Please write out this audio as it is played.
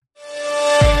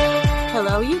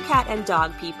you cat and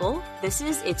dog people. This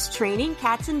is It's Training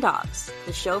Cats and Dogs,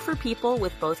 the show for people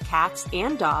with both cats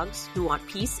and dogs who want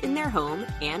peace in their home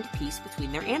and peace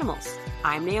between their animals.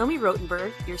 I'm Naomi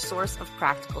Rotenberg, your source of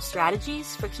practical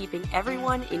strategies for keeping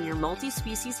everyone in your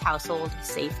multi-species household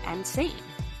safe and sane.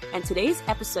 And today's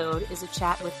episode is a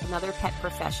chat with another pet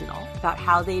professional about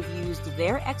how they've used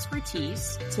their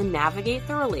expertise to navigate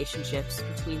the relationships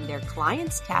between their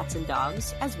clients' cats and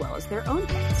dogs, as well as their own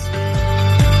pets.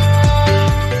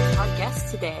 Our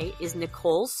guest today is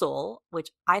Nicole Soul, which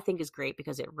I think is great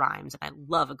because it rhymes, and I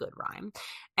love a good rhyme.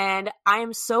 And I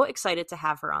am so excited to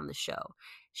have her on the show.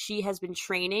 She has been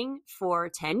training for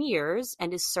 10 years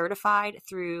and is certified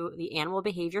through the Animal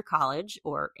Behavior College,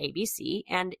 or ABC,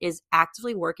 and is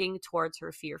actively working towards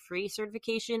her Fear-Free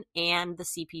certification and the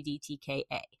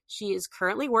CPD-TKA. She is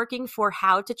currently working for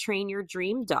How to Train Your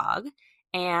Dream Dog,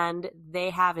 and they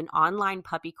have an online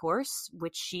puppy course,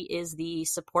 which she is the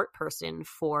support person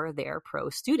for their pro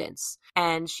students.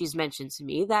 And she's mentioned to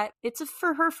me that it's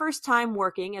for her first time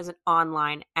working as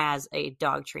a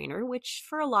dog trainer, which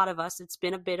for a lot of us, it's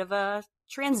been a bit of a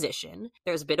transition.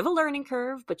 There's a bit of a learning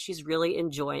curve, but she's really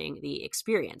enjoying the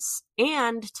experience.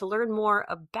 And to learn more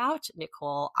about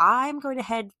Nicole, I'm going to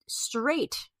head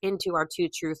straight into our two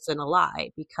truths and a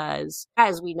lie, because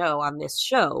as we know on this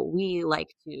show, we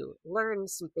like to learn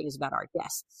some things about our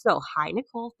guests. So hi,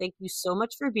 Nicole. Thank you so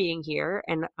much for being here.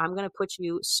 And I'm going to put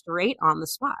you straight on the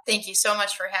spot. Thank you so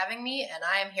much for having me, and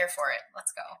I am here for it.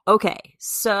 Let's go. Okay,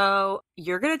 so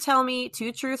you're going to tell me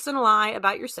two truths and a lie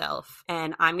about yourself,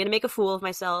 and I'm going to make a fool of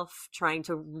myself trying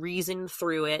to reason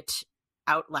through it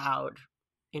out loud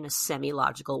in a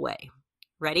semi-logical way.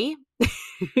 Ready?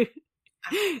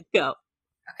 Go.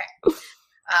 Okay.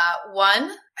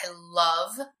 One, I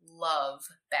love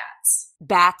bats.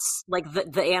 Bats, like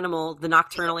the animal, the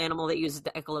nocturnal animal that uses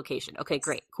the echolocation. Okay,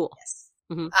 great, cool. Yes.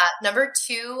 Mm-hmm. Number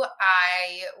two,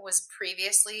 I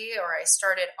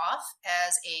started off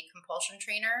as a compulsion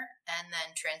trainer and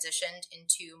then transitioned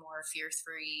into more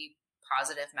fear-free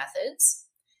positive methods.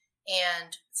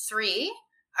 And three,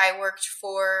 I worked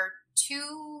for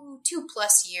two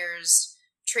plus years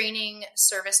training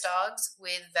service dogs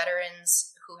with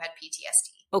veterans who had PTSD.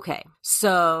 Okay,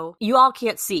 so you all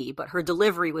can't see, but her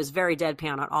delivery was very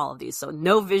deadpan on all of these, so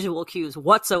no visual cues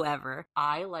whatsoever.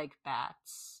 I like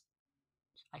bats.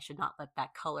 I should not let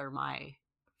that color my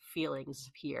feelings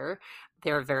here.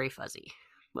 They're very fuzzy,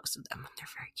 most of them. They're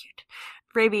very cute.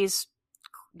 Rabies,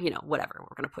 whatever.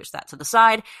 We're going to push that to the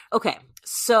side. Okay,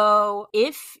 so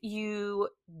if you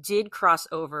did cross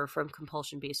over from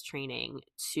compulsion-based training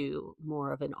to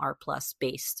more of an R+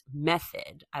 based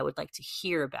method, I would like to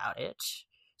hear about it.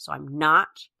 So I'm not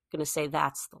going to say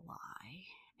that's the lie.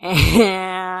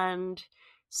 And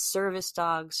service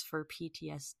dogs for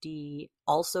PTSD,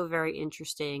 also very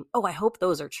interesting. Oh, I hope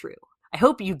those are true. I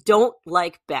hope you don't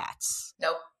like bats.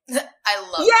 Nope. I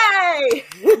love Yay!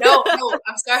 Bats. No,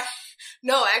 I'm sorry.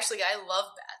 No, actually, I love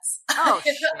bats. Oh,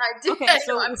 shit. I did. Okay,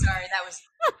 so I'm sorry.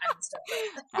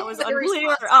 That was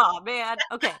unclear. Oh, man.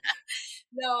 Okay.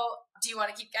 No. Do you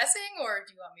want to keep guessing, or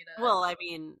do you want me to? Well, I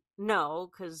mean, no,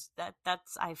 because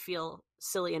that's I feel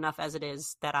silly enough as it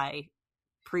is that I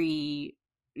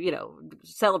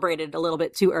celebrated a little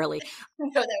bit too early. No,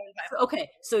 that was my fault. Okay,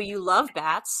 so you love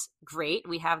bats. Great.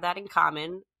 We have that in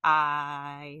common.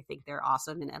 I think they're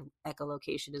awesome, and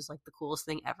echolocation is like the coolest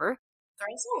thing ever. They're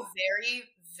also very,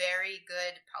 very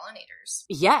good pollinators.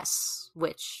 Yes,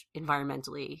 which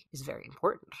environmentally is very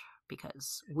important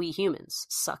because we humans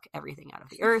suck everything out of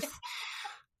the earth.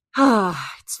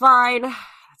 It's fine.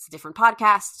 That's a different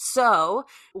podcast. So,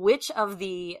 which of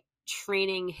the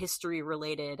training history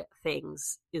related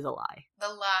things is a lie? The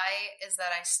lie is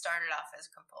that I started off as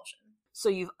compulsion.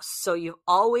 So you've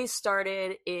always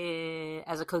started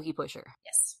as a cookie pusher.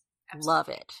 Yes. Absolutely. Love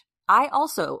it. I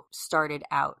also started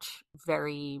out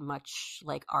very much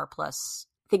like R+.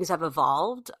 Things have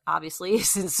evolved, obviously,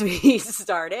 since we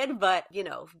started, but,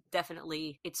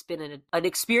 definitely it's been an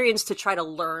experience to try to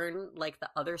learn, like, the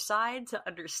other side to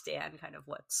understand kind of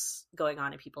what's going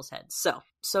on in people's heads.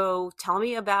 So tell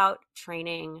me about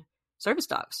training service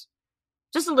dogs.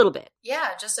 Just a little bit.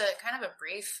 Yeah, just a kind of a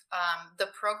brief. The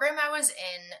program I was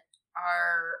in,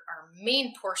 our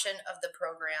main portion of the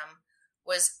program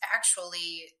was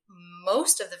actually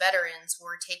most of the veterans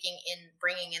were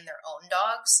bringing in their own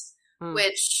dogs.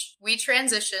 Which we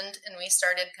transitioned and we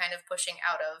started kind of pushing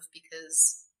out of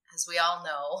because, as we all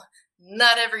know,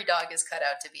 not every dog is cut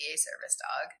out to be a service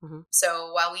dog. Mm-hmm.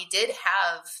 So while we did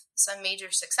have some major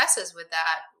successes with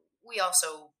that, we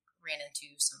also ran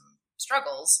into some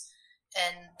struggles.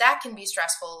 And that can be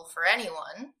stressful for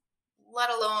anyone, let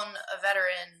alone a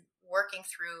veteran working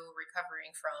through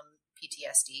recovering from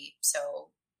PTSD. So,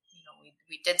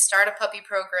 we did start a puppy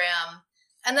program,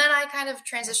 and then I kind of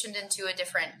transitioned into a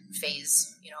different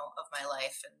phase, of my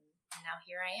life. And now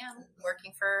here I am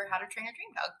working for How to Train Your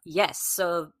Dream Dog. Yes.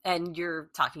 So, and you're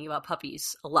talking about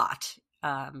puppies a lot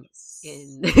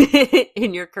in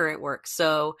in your current work.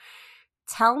 So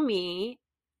tell me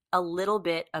a little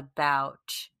bit about,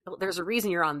 there's a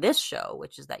reason you're on this show,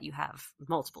 which is that you have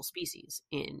multiple species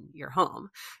in your home.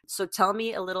 So tell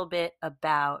me a little bit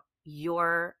about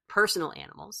your personal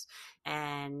animals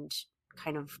and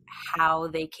kind of how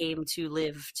they came to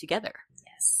live together.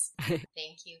 Yes.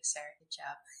 Thank you, Sarah. Good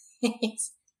job.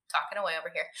 He's talking away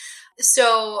over here.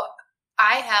 So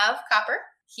I have Copper.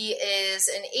 He is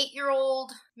an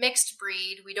 8-year-old mixed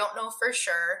breed. We don't know for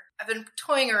sure. I've been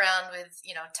toying around with,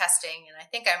 testing, and I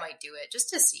think I might do it just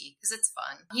to see, because it's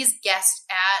fun. He's guessed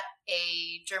at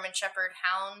a German Shepherd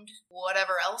Hound,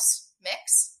 whatever else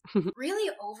mix.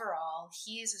 Really, overall,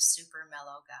 he's a super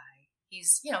mellow guy.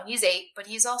 He's 8, but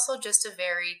he's also just a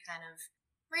very kind of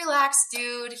relaxed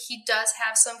dude. He does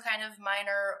have some kind of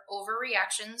minor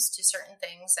overreactions to certain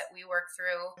things that we work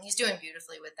through. He's doing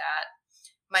beautifully with that.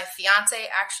 My fiance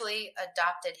actually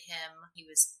adopted him. He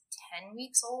was 10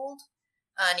 weeks old,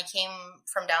 and he came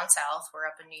from down south. We're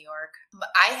up in New York. But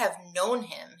I have known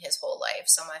him his whole life.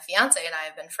 So my fiance and I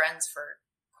have been friends for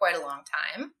quite a long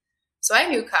time. So I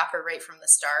knew Copper right from the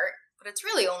start, but it's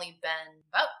really only been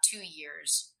about 2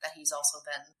 years that he's also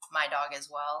been my dog as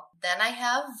well. Then I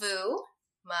have Vu,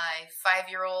 my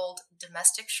 5-year-old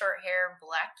domestic short-hair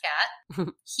black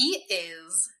cat.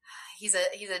 He's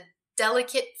a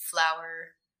delicate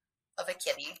flower of a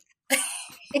kitty.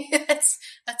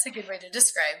 That's a good way to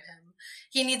describe him.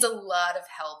 He needs a lot of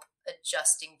help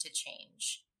adjusting to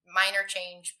change. Minor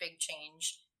change, big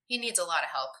change. He needs a lot of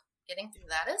help getting through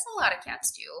that, as a lot of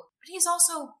cats do. But he's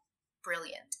also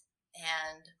brilliant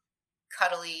and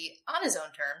cuddly on his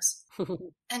own terms,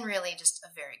 and really just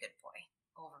a very good boy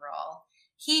overall.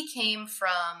 He came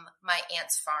from my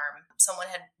aunt's farm. Someone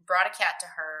had brought a cat to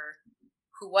her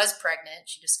who was pregnant,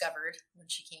 she discovered when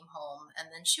she came home. And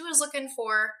then she was looking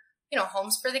for,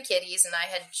 homes for the kitties. And I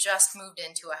had just moved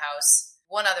into a house,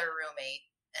 one other roommate.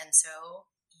 And so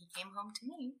he came home to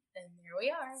me, and there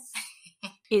we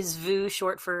are. Is Vu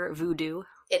short for voodoo?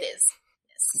 It is.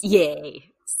 Yes.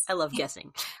 Yay. I love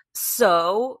guessing.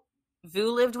 So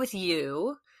Vu lived with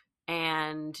you,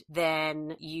 and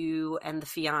then you and the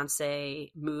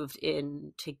fiance moved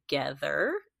in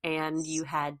together, and you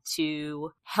had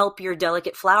to help your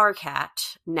delicate flower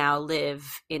cat now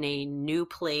live in a new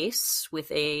place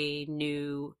with a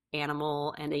new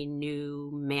animal and a new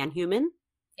man-human.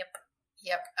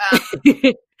 Yep.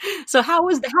 So how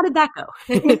did that go?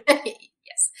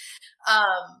 Yes.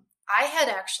 I had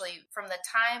actually, from the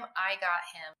time I got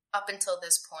him up until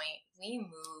this point, we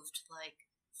moved like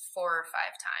 4 or 5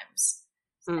 times.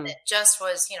 And it just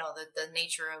was, the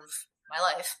nature of my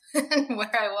life and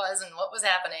where I was and what was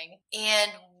happening.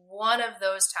 And one of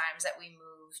those times that we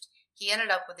moved, he ended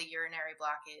up with a urinary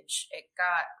blockage. It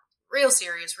got real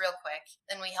serious real quick,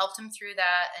 and we helped him through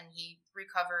that, and he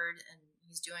recovered, and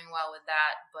he's doing well with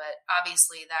that. But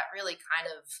obviously that really kind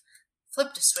of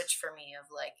flipped a switch for me of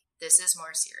like, this is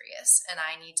more serious, and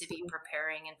I need to be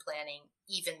preparing and planning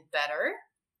even better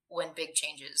when big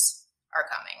changes are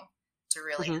coming to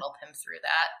really help him through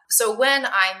that. So when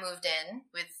I moved in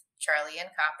with Charlie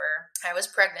and Copper, I was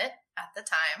pregnant at the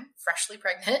time, freshly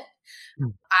pregnant.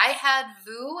 I had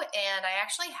Vu, and I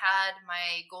actually had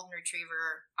my golden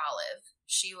retriever, Olive.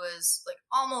 She was like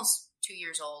almost 2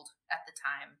 years old at the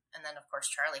time. And then, of course,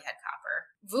 Charlie had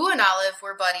Copper. Vu and Olive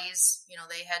were buddies.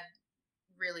 They had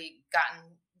really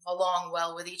gotten along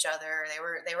well with each other.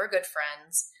 They were good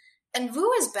friends. And Vu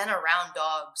has been around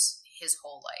dogs his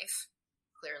whole life,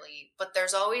 clearly. But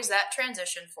there's always that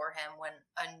transition for him when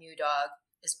a new dog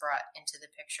is brought into the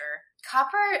picture.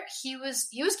 Copper, he was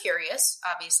curious,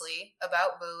 obviously,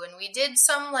 about Vu, and we did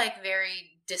some like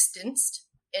very distanced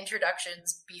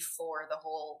introductions before the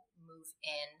whole move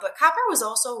in. But Copper was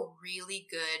also really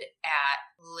good at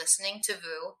listening to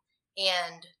Vu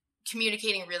and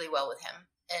communicating really well with him,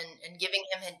 and giving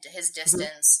him his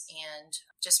distance, and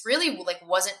just really like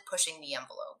wasn't pushing the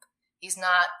envelope. He's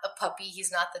not a puppy.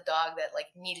 He's not the dog that like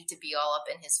needed to be all up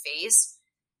in his face.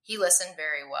 He listened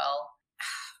very well.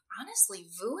 Honestly,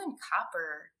 Vu and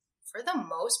Copper, for the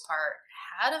most part,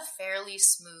 had a fairly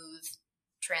smooth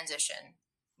transition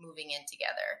moving in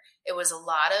together. It was a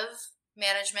lot of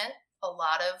management, a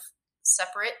lot of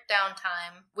separate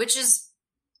downtime, which is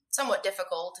somewhat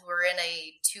difficult. We're in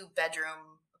a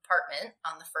 2-bedroom apartment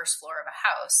on the first floor of a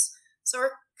house, so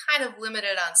we're kind of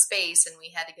limited on space, and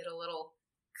we had to get a little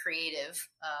creative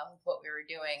with what we were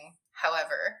doing.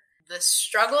 However, the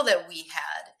struggle that we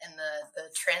had and the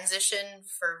transition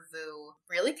for Vu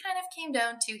really kind of came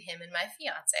down to him and my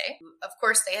fiance. Of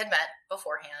course, they had met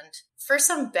beforehand. For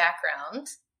some background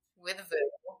with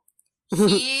Vu,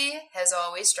 he has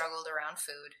always struggled around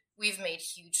food. We've made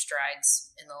huge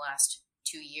strides in the last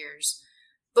 2 years.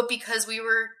 But because we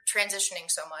were transitioning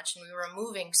so much and we were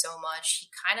moving so much, he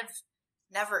kind of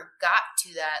never got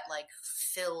to that like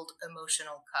filled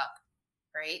emotional cup,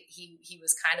 right? He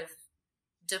was kind of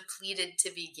depleted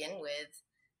to begin with.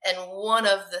 And one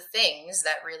of the things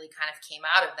that really kind of came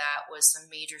out of that was some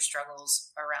major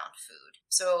struggles around food.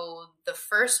 So the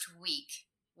first week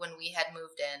when we had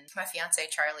moved in, my fiance,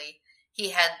 Charlie, he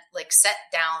had like set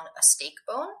down a steak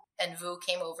bone and Vu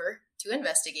came over to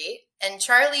investigate. And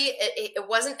Charlie, it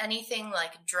wasn't anything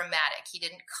like dramatic. He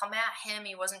didn't come at him.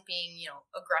 He wasn't being,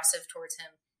 aggressive towards him.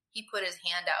 He put his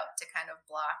hand out to kind of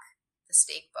block the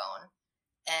steak bone.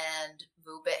 And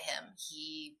Vu bit him.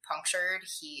 He punctured.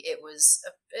 It was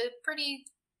a pretty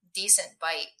decent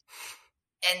bite.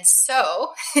 And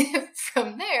so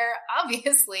from there,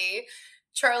 obviously,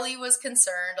 Charlie was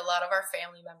concerned. A lot of our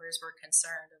family members were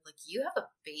concerned of like, you have a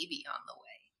baby on the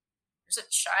way. There's a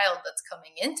child that's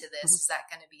coming into this. Is that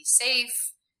going to be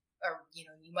safe? Or,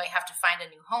 you might have to find a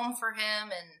new home for him.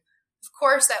 And of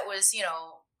course that was,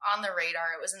 on the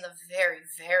radar. It was in the very,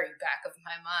 very back of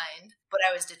my mind, but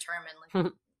I was determined,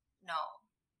 like, no,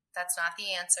 that's not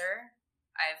the answer.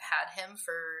 I've had him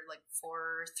for like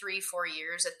 4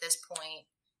 years at this point.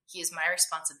 He is my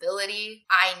responsibility.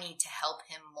 I need to help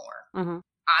him more.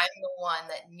 I'm the one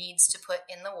that needs to put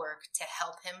in the work to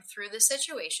help him through the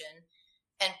situation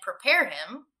and prepare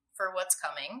him for what's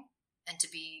coming and to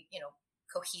be,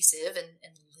 cohesive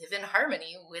and live in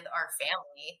harmony with our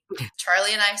family.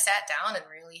 Charlie and I sat down and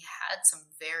really had some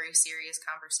very serious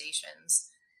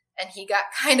conversations. And he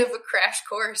got kind of a crash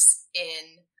course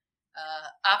in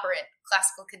operant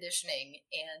classical conditioning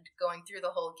and going through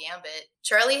the whole gambit.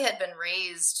 Charlie had been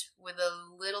raised with a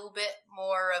little bit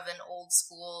more of an old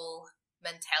school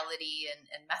mentality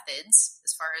and methods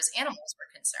as far as animals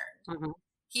were concerned.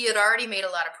 He had already made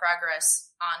a lot of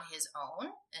progress on his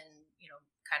own and,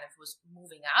 kind of was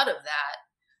moving out of that.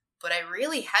 But I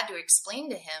really had to explain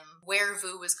to him where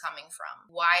Vu was coming from,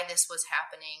 why this was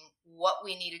happening, what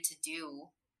we needed to do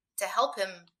to help him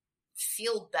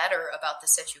feel better about the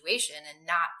situation and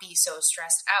not be so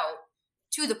stressed out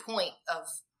to the point of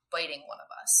biting one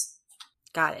of us.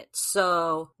 Got it.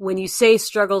 So when you say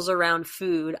struggles around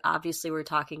food, obviously we're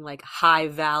talking like high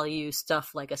value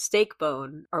stuff like a steak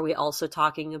bone. Are we also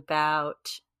talking about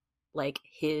like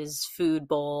his food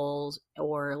bowls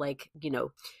or like,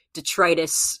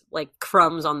 detritus, like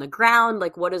crumbs on the ground?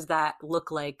 Like, what does that look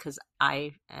like? Because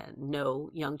I know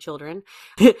young children.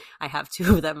 I have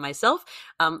 2 of them myself.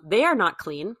 They are not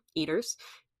clean eaters.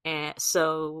 And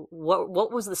so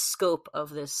what was the scope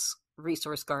of this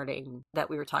resource guarding that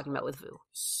we were talking about with Vu?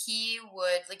 He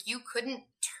would, like, you couldn't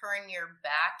turn your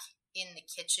back in the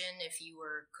kitchen if you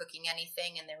were cooking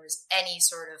anything and there was any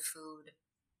sort of food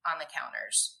on the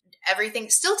counters. Everything,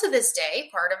 still to this day,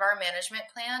 part of our management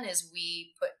plan is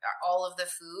we put all of the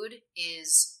food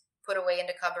is put away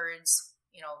into cupboards,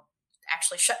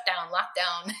 actually shut down, locked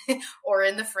down, or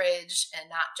in the fridge and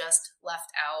not just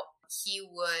left out. He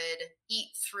would eat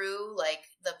through like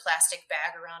the plastic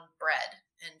bag around bread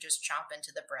and just chomp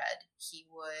into the bread. He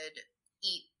would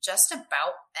eat just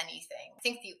about anything. I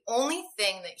think the only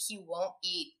thing that he won't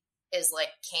eat is like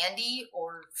candy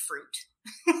or fruit.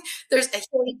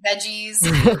 He'll eat veggies,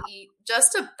 he'll eat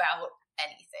just about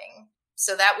anything.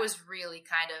 So that was really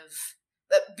kind of,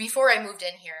 but before I moved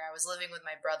in here, I was living with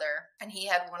my brother and he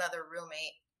had one other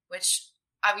roommate, which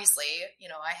obviously,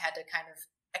 I had to kind of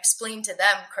explain to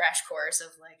them crash course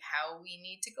of like how we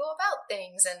need to go about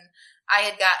things. And I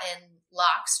had gotten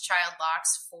locks, child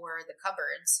locks for the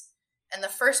cupboards. And the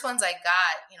first ones I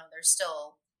got, there's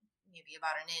still maybe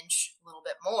about an inch, a little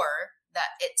bit more,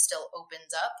 that it still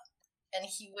opens up. And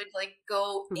he would like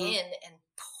go in and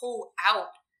pull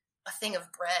out a thing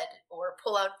of bread or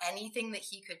pull out anything that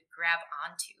he could grab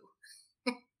onto.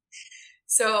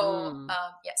 So,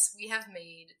 yes, we have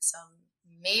made some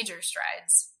major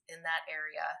strides in that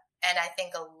area. And I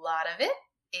think a lot of it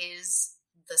is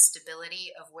the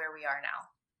stability of where we are now.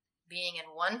 Being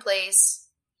in one place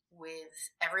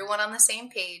with everyone on the same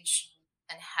page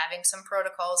and having some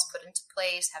protocols put into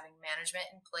place, having management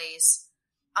in place,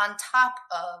 on top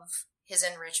of his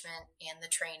enrichment and the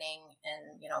training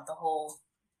and,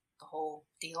 the whole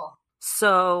deal.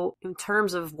 So in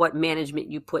terms of what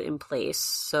management you put in place,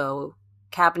 so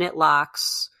cabinet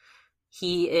locks,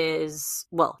 he is,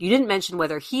 well, you didn't mention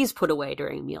whether he's put away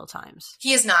during meal times.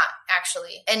 He is not,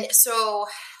 actually. And so,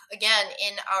 again,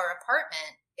 in our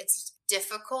apartment, it's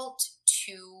difficult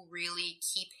to really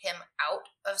keep him out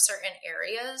of certain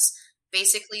areas.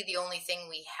 Basically, the only thing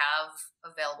we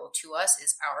have available to us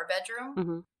is our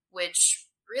bedroom, which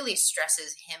really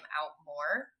stresses him out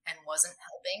more and wasn't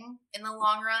helping in the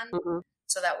long run.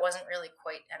 So that wasn't really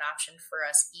quite an option for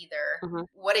us either.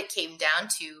 What it came down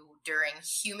to during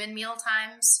human meal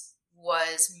times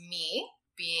was me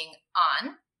being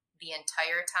on the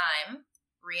entire time,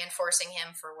 reinforcing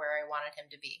him for where I wanted him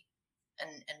to be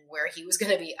and where he was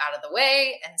going to be out of the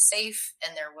way and safe,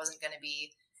 and there wasn't going to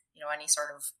be, any sort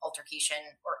of altercation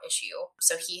or issue.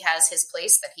 So he has his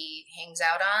place that he hangs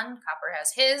out on. Copper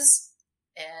has his.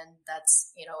 And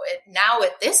that's, now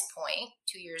at this point,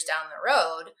 2 years down the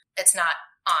road, it's not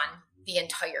on the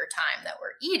entire time that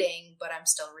we're eating, but I'm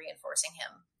still reinforcing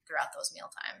him throughout those meal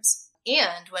times.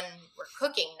 And when we're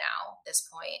cooking now, at this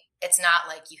point, it's not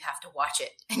like you have to watch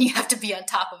it and you have to be on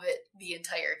top of it the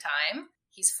entire time.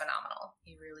 He's phenomenal.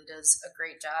 He really does a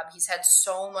great job. He's had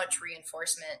so much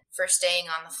reinforcement for staying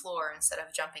on the floor instead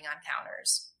of jumping on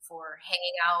counters, for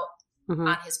hanging out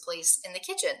on his place in the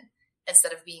kitchen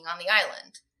instead of being on the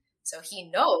island. So he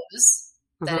knows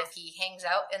that if he hangs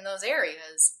out in those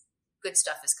areas, good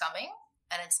stuff is coming,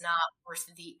 and it's not worth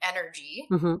the energy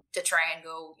to try and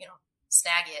go,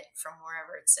 snag it from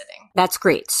wherever it's sitting. That's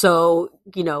great. So,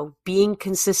 being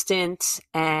consistent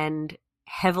and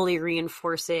heavily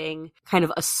reinforcing kind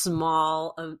of a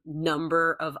small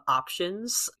number of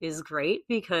options is great,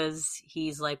 because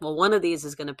he's like, well, one of these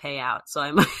is going to pay out. So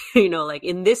I'm, like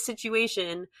in this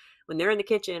situation, when they're in the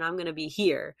kitchen, I'm going to be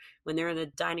here. When they're in the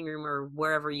dining room or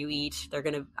wherever you eat,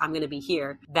 I'm going to be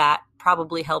here. That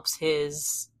probably helps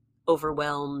his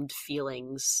overwhelmed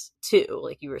feelings too.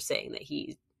 Like you were saying, that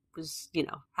he was,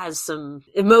 has some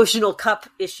emotional cup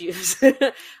issues.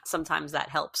 Sometimes that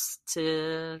helps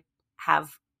to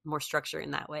have more structure in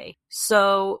that way.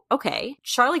 So, okay,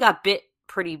 Charlie got bit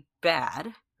pretty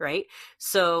bad, right?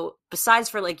 So besides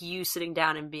for like you sitting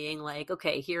down and being like,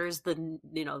 okay, here's the,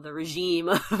 the regime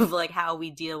of like how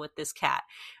we deal with this cat.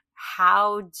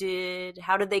 How did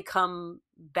they come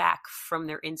back from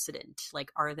their incident?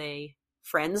 Like, are they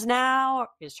friends now?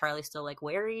 Is Charlie still like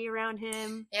wary around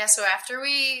him? Yeah, so after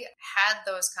we had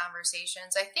those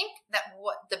conversations, I think that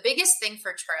what the biggest thing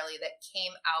for Charlie that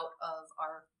came out of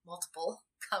our multiple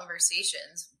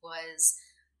conversations was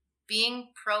being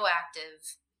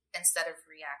proactive instead of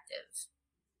reactive,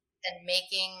 and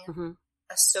making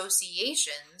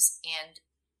associations and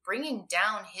bringing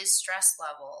down his stress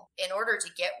level in order to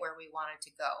get where we wanted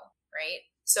to go, right?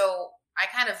 So I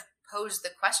kind of posed the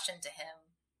question to him,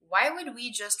 why would we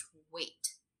just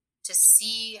wait to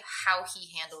see how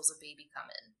he handles a baby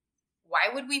coming?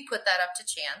 Why would we put that up to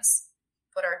chance?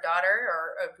 Put our daughter,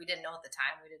 or we didn't know at the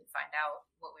time, we didn't find out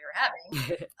what we were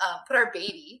having, put our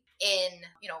baby in,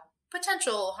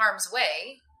 potential harm's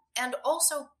way, and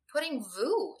also putting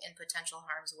Vu in potential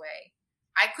harm's way.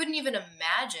 I couldn't even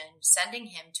imagine sending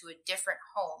him to a different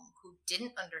home who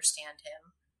didn't understand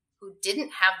him, who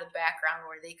didn't have the background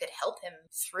where they could help him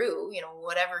through,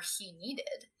 whatever he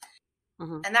needed.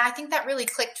 And I think that really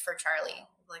clicked for Charlie.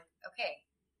 Like, okay,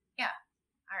 yeah,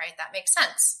 all right, that makes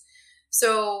sense.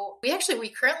 So we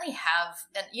currently have,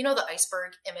 and the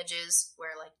iceberg images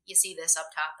where like you see this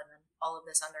up top and then all of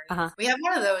this underneath. We have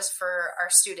one of those for our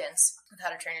students with How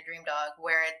to Train Your Dream Dog,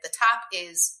 where at the top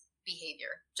is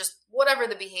behavior, just whatever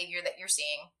the behavior that you're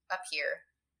seeing up here.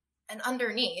 And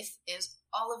underneath is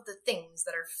all of the things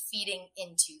that are feeding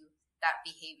into that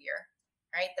behavior,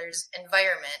 right? There's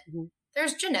environment,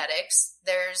 there's genetics,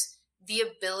 there's the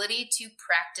ability to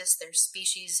practice their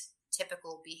species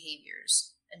typical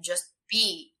behaviors and just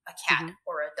be a cat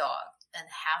or a dog and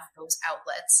have those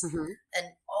outlets. And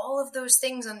all of those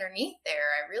things underneath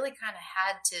there, I really kind of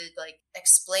had to like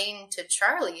explain to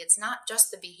Charlie, it's not just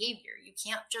the behavior. You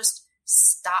can't just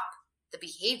stop the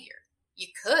behavior. You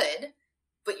could,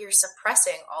 but you're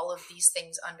suppressing all of these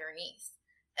things underneath.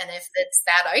 And if it's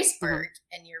that iceberg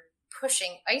and you're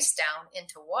pushing ice down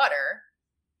into water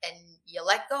and you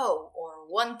let go, or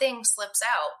one thing slips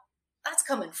out, that's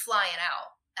coming flying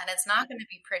out. And it's not going to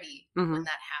be pretty when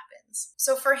that happens.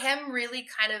 So for him, really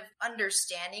kind of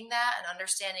understanding that and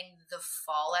understanding the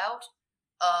fallout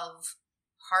of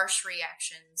harsh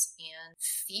reactions and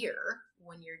fear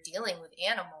when you're dealing with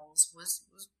animals was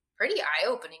pretty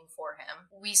eye-opening for him.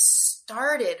 We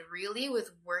started really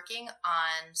with working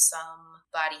on some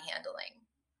body handling.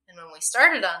 And when we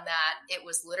started on that, it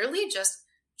was literally just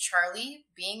Charlie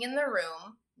being in the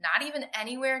room, not even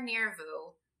anywhere near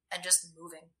Vu, and just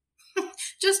moving.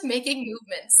 Just making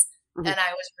movements Mm-hmm. and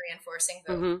I was reinforcing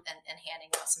Vu Mm-hmm. and handing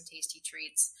out some tasty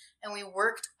treats. And we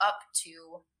worked up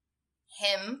to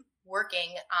him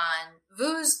working on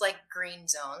Vu's like green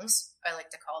zones, I like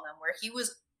to call them, where he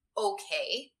was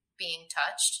okay being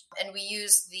touched. And we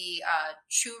used the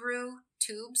churu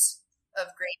tubes of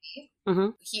gravy.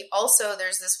 Mm-hmm. He also,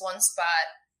 there's this one spot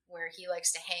where he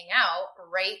likes to hang out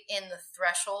right in the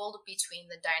threshold between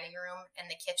the dining room and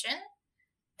the kitchen.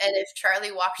 And if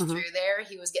Charlie walked Mm-hmm. through there,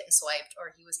 he was getting swiped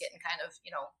or he was getting kind of,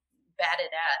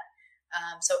 batted at.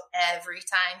 So every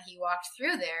time he walked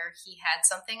through there, he had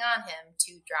something on him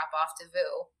to drop off to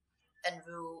Vu. And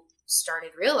Vu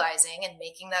started realizing and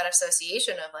making that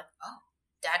association of like, oh,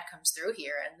 Dad comes through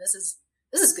here and this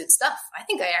is good stuff. I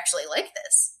think I actually like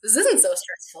this. This isn't so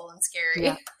stressful and scary.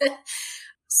 Yeah.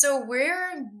 So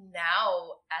we're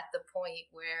now at the point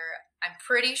where I'm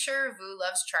pretty sure Vu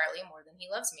loves Charlie more than he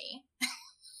loves me.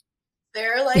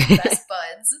 They're like best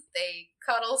buds. They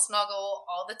cuddle, snuggle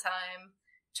all the time.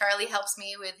 Charlie helps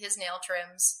me with his nail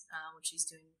trims, which he's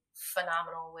doing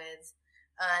phenomenal with.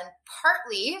 And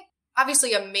partly,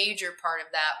 obviously a major part of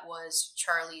that was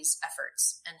Charlie's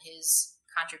efforts and his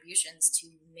contributions to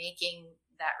making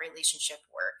that relationship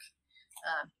work.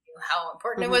 He knew how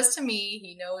important it was to me.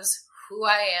 He knows who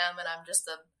I am, and I'm just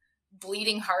a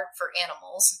bleeding heart for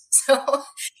animals. So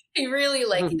he really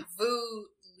Vu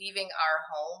leaving our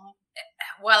home.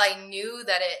 While I knew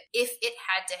that if it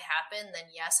had to happen, then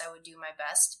yes, I would do my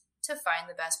best to find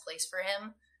the best place for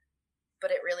him.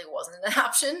 But it really wasn't an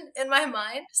option in my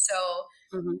mind. So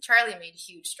Charlie made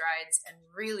huge strides and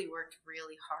really worked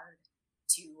really hard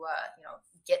to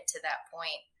get to that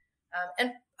point.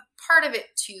 And part of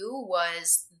it too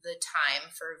was the time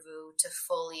for Vu to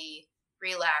fully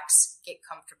relax, get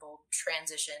comfortable,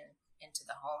 transition into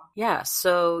the home. Yeah,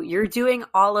 so you're doing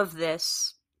all of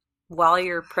this while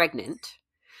you're pregnant.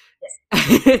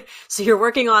 Yes. So you're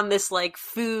working on this like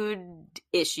food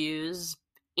issues,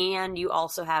 and you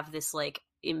also have this like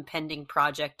impending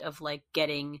project of like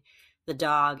getting the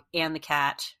dog and the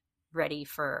cat ready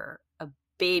for a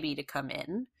baby to come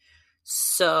in.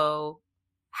 So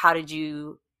how did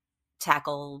you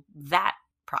tackle that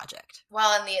project?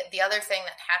 Well, and the other thing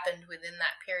that happened within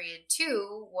that period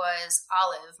too was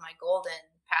Olive, my golden,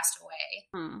 passed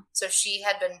away. So she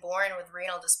had been born with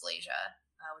renal dysplasia,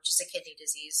 which is a kidney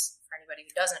disease for anybody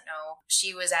who doesn't know.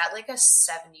 She was at like a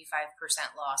 75%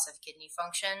 loss of kidney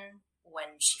function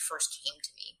when she first came to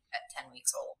me at 10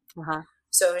 weeks old.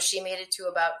 So she made it to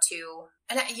about 2.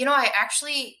 And, I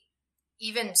actually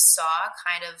even saw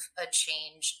kind of a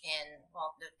change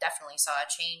definitely saw a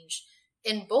change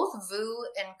in both Vu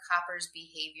and Copper's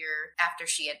behavior after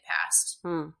she had passed.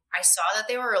 I saw that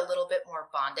they were a little bit more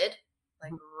bonded,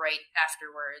 like right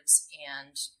afterwards.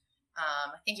 And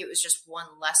I think it was just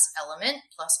one less element.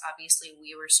 Plus, obviously,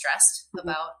 we were stressed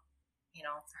about,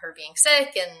 her being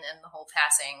sick and the whole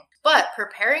passing. But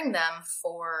preparing them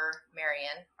for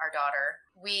Marion, our daughter,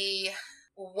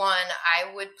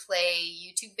 I would play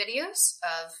YouTube videos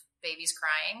of babies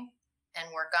crying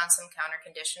and work on some counter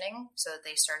conditioning so that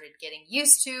they started getting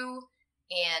used to,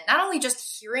 and not only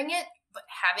just hearing it, but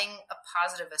having a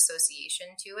positive association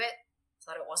to it,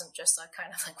 so that it wasn't just like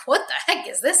kind of like, what the heck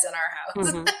is this in our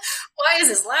house? Why is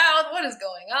this loud? What is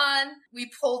going on?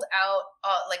 We pulled out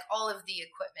all of the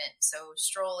equipment, so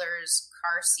strollers,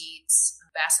 car seats,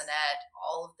 bassinet,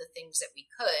 all of the things that we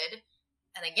could.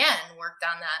 And again, worked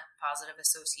on that positive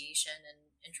association and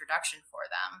introduction for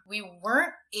them. We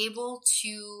weren't able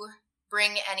to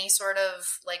bring any sort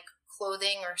of like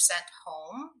clothing or scent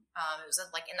home. It was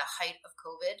like in the height of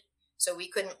COVID, so we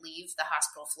couldn't leave the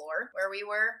hospital floor where we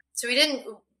were. So we didn't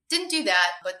do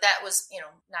that, but that was,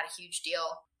 not a huge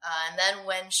deal. And then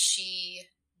when she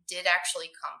did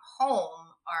actually come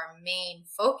home, our main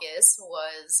focus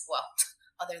was,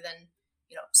 other than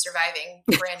surviving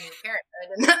brand new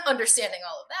parenthood and understanding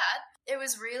all of that, it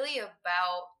was really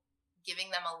about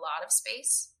giving them a lot of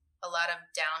space, a lot of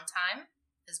downtime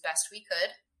as best we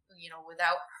could,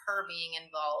 without her being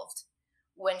involved.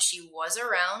 When she was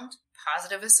around,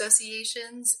 positive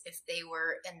associations, if they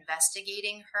were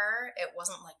investigating her, it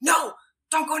wasn't like, no,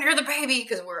 don't go near the baby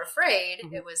because we're afraid.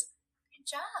 It was, good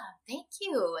job, thank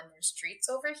you, and there's treats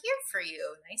over here for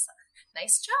you.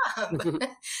 Nice job.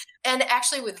 And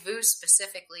actually with Vu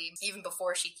specifically, even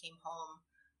before she came home,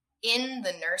 in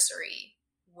the nursery,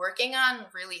 working on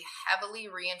really heavily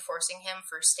reinforcing him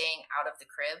for staying out of the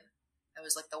crib. That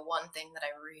was like the one thing that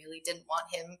I really didn't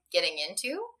want him getting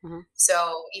into.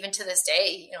 So even to this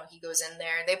day, he goes in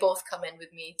there. They both come in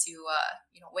with me to,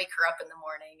 wake her up in the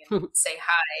morning and say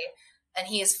hi. And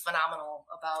he is phenomenal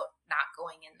about not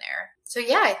going in there. So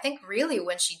yeah, I think really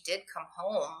when she did come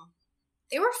home,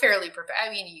 they were fairly prepared. I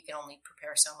mean, you can only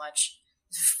prepare so much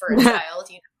for a child,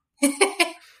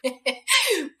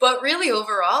 but really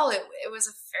overall, it was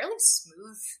a fairly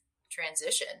smooth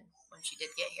transition when she did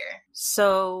get here.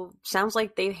 So sounds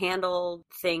like they handle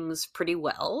things pretty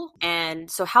well. And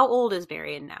so how old is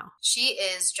Marion now? She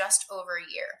is just over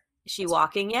a year. Is she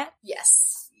walking yet?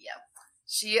 Yes. Yep.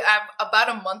 She about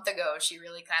a month ago, she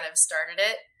really kind of started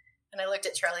it. And I looked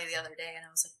at Charlie the other day and I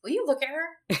was like, will you look at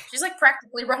her? She's like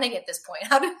practically running at this point.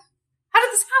 How did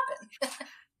this happen?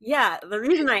 Yeah, the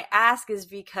reason I ask is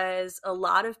because a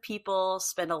lot of people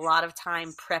spend a lot of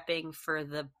time prepping for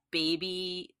the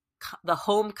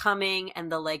homecoming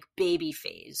and the like baby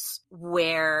phase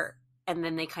and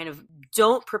then they kind of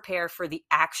don't prepare for the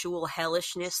actual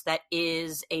hellishness that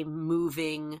is a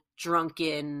moving,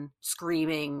 drunken,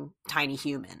 screaming tiny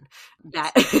human.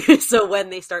 So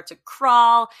when they start to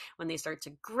crawl, when they start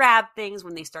to grab things,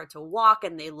 when they start to walk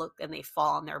and they look and they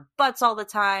fall on their butts all the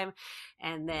time,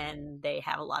 and then they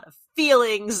have a lot of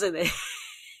feelings, and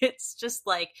it's just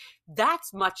like,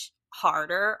 that's much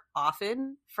harder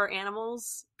often for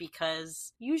animals,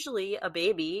 because usually a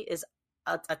baby is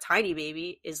a tiny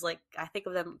baby is like, I think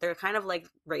of them, they're kind of like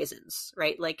raisins,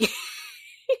 right? Like,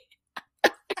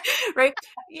 right?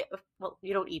 Yeah, well,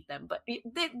 you don't eat them, but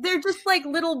they're just like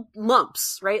little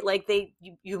lumps, right? Like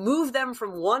you move them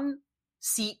from one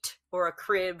seat or a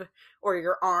crib or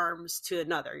your arms to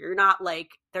another.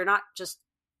 They're not just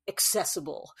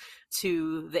accessible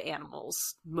to the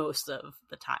animals most of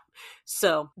the time.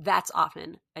 So that's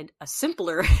often a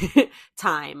simpler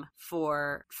time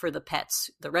for the pets,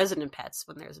 the resident pets,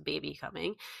 when there's a baby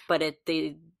coming. But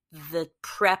the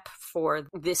prep for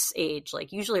this age,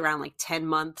 like usually around like 10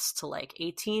 months to like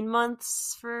 18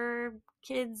 months for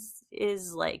kids,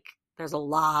 is like, there's a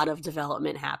lot of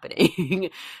development happening.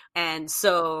 And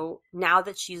so now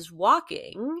that she's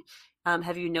walking,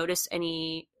 have you noticed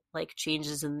any like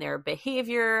changes in their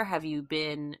behavior? Have you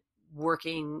been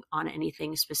working on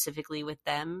anything specifically with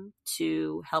them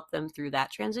to help them through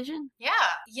that transition? Yeah.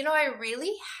 I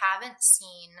really haven't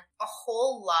seen a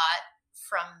whole lot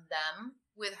from them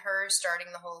with her starting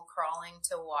the whole crawling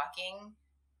to walking,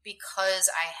 because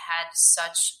I had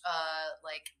such a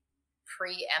like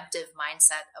preemptive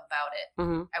mindset about it.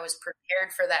 Mm-hmm. I was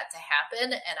prepared for that to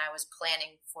happen, and I was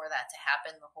planning for that to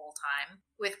happen the whole time.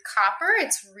 With Copper,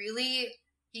 it's really,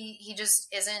 he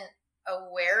just isn't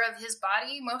aware of his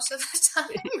body most of the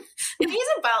time. And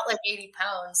he's about like 80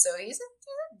 pounds, so he's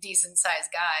a decent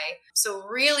sized guy. So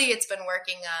really it's been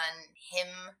working on him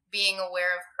being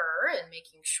aware of her and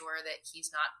making sure that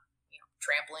he's not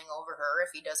trampling over her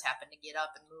if he does happen to get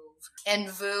up and move.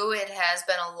 And Vu, it has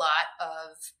been a lot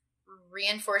of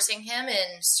reinforcing him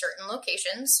in certain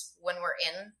locations. When we're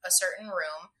in a certain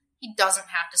room, he doesn't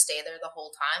have to stay there the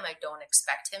whole time. I don't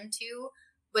expect him to,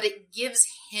 but it gives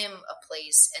him a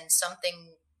place and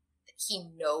something that he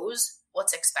knows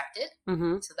what's expected.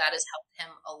 Mm-hmm. So that has helped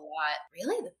him a lot.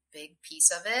 Really, the big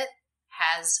piece of it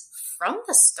has, from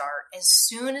the start, as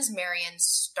soon as Marion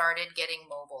started getting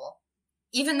mobile,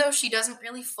 even though she doesn't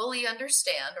really fully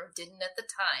understand or didn't at the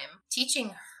time,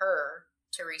 teaching her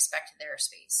to respect their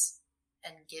space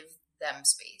and give them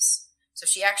space. So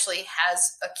she actually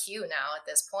has a cue now at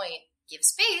this point, give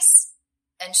space.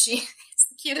 And it's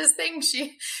the cutest thing.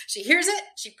 She hears it,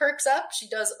 she perks up, she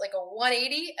does like a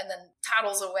 180 and then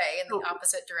toddles away in the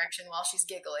opposite direction while she's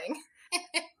giggling.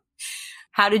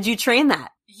 How did you train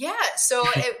that? Yeah, so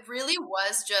it really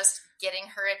was just getting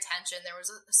her attention. There was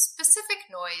a specific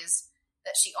noise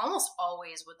that she almost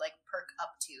always would like perk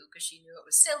up to because she knew it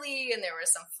was silly and there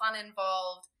was some fun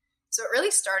involved. So it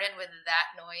really started with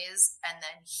that noise, and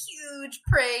then huge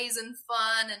praise and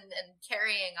fun and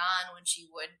carrying on when she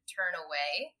would turn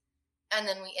away. And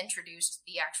then we introduced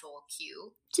the actual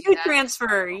cue. Cue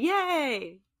transfer,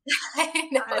 yay! I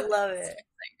know. I love it.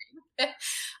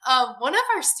 One of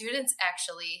our students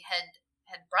actually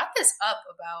had brought this up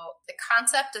about the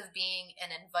concept of being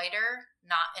an inviter,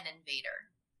 not an invader.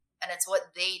 And it's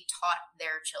what they taught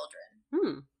their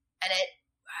children. And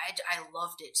I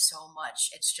loved it so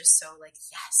much. It's just so like,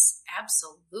 yes,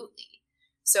 absolutely.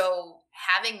 So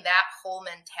having that whole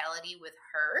mentality with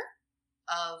her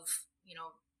of,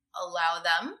 allow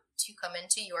them to come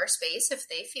into your space if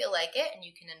they feel like it, and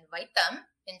you can invite them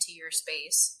into your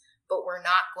space, but we're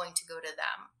not going to go to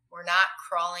them. We're not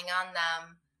crawling on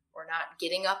them. We're not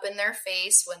getting up in their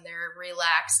face when they're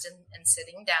relaxed and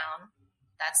sitting down.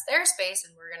 That's their space,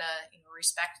 and we're going to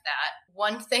respect that.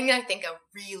 One thing I think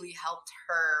really helped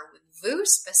her with Vu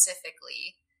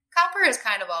specifically, Copper has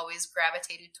kind of always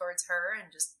gravitated towards her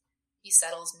and just he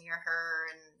settles near her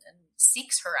and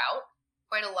seeks her out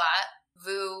quite a lot.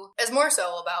 Vu is more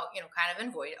so about, kind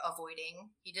of avoiding.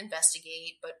 He'd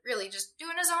investigate, but really just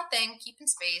doing his own thing, keeping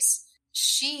space.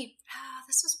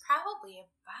 This was probably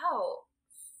about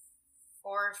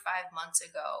 4 or 5 months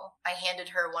ago. I handed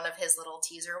her one of his little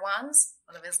teaser wands,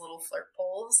 one of his little flirt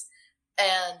poles.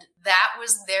 And that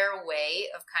was their way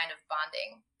of kind of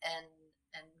bonding and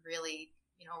really,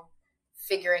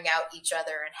 figuring out each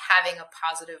other and having a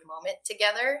positive moment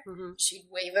together. Mm-hmm. She'd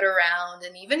wave it around.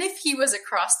 And even if he was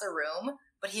across the room,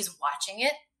 but he's watching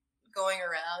it going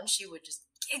around, she would just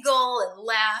giggle and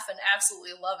laugh and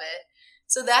absolutely love it.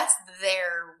 So that's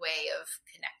their way of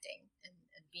connecting and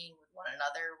being with one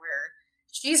another, where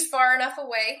she's far enough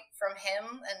away from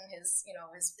him and his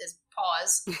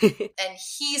paws, and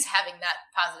he's having that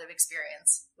positive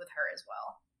experience with her as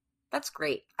well. That's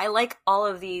great. I like all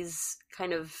of these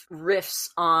kind of riffs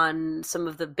on some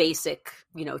of the basic,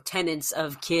 tenets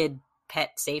of kid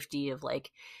pet safety, of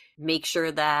like, make sure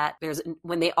that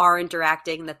when they are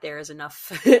interacting, that there is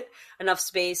enough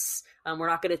space. We're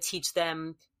not going to teach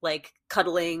them like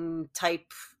cuddling type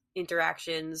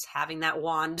interactions, having that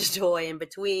wand toy in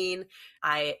between.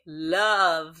 I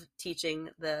love teaching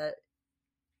the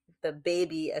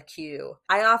baby a cue.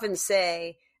 I often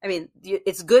say,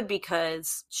 it's good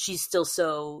because she's still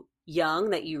so young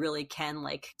that you really can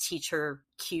like teach her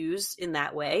cues in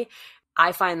that way.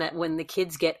 I find that when the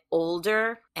kids get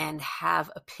older and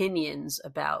have opinions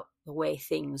about the way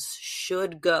things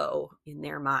should go in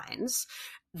their minds,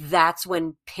 that's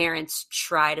when parents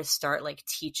try to start like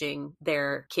teaching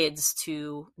their kids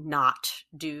to not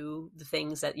do the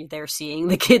things that they're seeing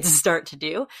the kids start to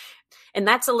do. And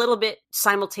that's a little bit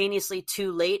simultaneously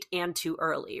too late and too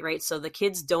early, right? So the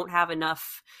kids don't have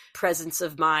enough presence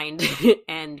of mind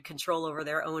and control over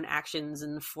their own actions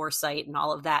and foresight and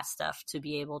all of that stuff to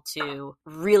be able to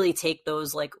really take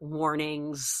those like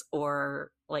warnings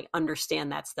or like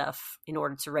understand that stuff in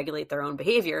order to regulate their own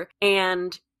behavior.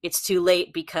 And it's too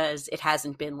late because it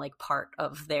hasn't been like part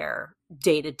of their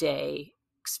day-to-day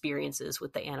experiences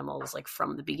with the animals like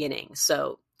from the beginning.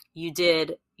 So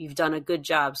you've done a good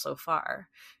job so far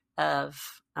of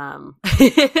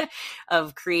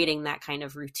of creating that kind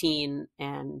of routine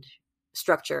and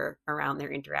structure around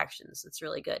their interactions. It's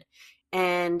really good.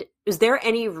 And is there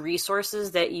any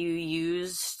resources that you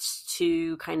used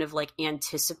to kind of like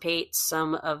anticipate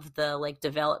some of the like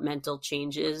developmental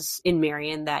changes in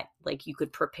Marion that like you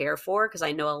could prepare for? Because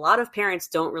I know a lot of parents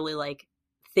don't really like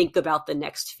think about the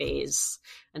next phase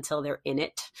until they're in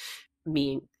it,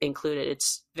 me included.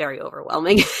 It's very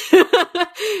overwhelming.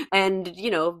 And,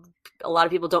 a lot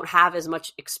of people don't have as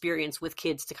much experience with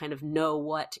kids to kind of know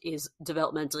what is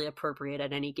developmentally appropriate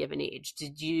at any given age.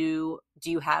 Do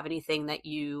you have anything that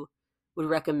you would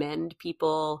recommend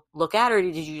people look at, or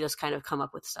did you just kind of come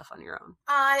up with stuff on your own?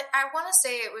 I want to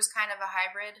say it was kind of a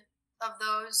hybrid of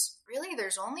those. Really,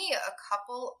 there's only a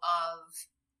couple of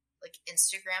like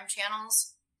Instagram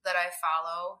channels that I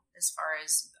follow as far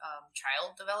as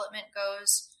child development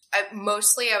goes. I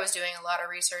was doing a lot of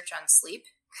research on sleep.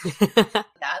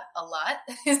 That a lot.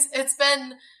 It's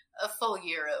been a full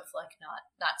year of like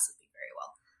not sleeping very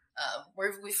well.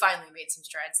 We finally made some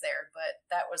strides there, but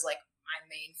that was like my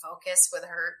main focus with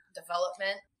her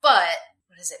development. But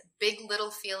what is it? Big Little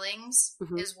Feelings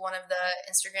is one of the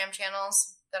Instagram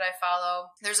channels that I follow.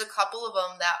 There's a couple of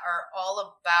them that are all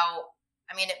about,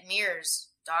 it mirrors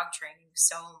dog training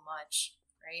so much,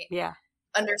 right? Yeah.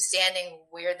 Understanding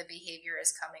where the behavior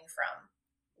is coming from,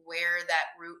 where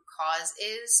that root cause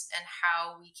is, and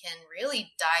how we can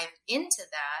really dive into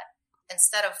that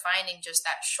instead of finding just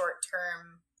that short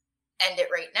term end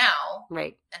it right now.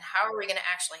 Right. And how are we going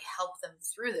to actually help them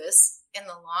through this in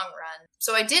the long run?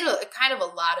 So I did kind of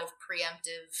a lot of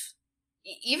preemptive,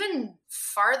 even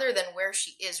farther than where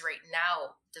she is right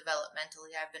now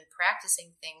developmentally. I've been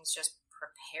practicing things, just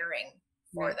preparing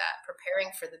for that,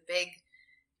 preparing for the big,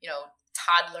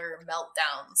 toddler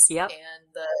meltdowns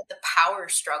and the power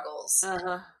struggles,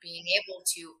 being able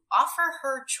to offer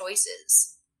her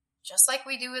choices, just like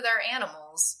we do with our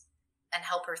animals, and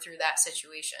help her through that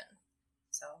situation.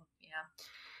 So,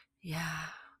 yeah.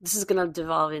 This is going to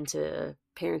devolve into a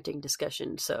parenting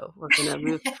discussion, so we're going to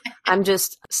move. I'm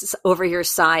just over here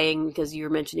sighing because you were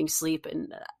mentioning sleep,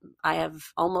 and I have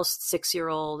almost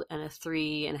 6-year-old and a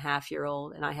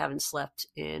 3.5-year-old, and I haven't slept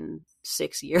in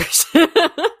 6 years.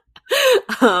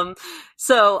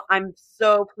 So I'm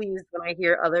so pleased when I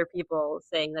hear other people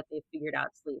saying that they figured out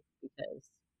sleep, because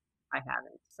I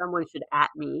haven't. Someone should at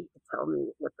me to tell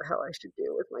me what the hell I should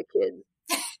do with my kids.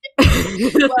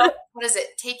 Well, what is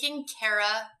it? Taking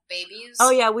Kara babies? Oh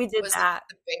yeah, we did was that.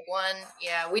 The big one.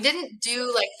 Yeah, we didn't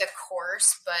do like the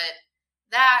course, but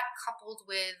that coupled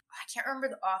with, I can't remember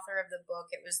the author of the book.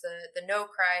 It was the No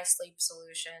Cry Sleep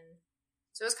Solution.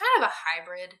 So it was kind of a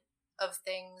hybrid of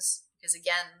things because,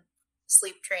 again,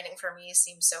 sleep training for me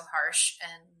seems so harsh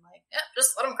and like, yeah,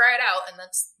 just let them cry it out. And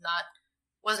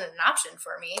wasn't an option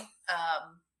for me.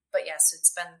 But yes,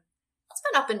 it's been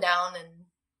up and down and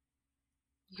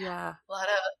yeah, a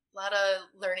lot of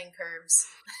learning curves.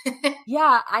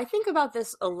 Yeah, I think about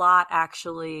this a lot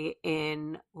actually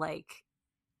in like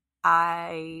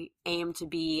I aim to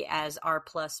be as R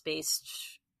plus based,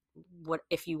 what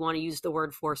if you want to use the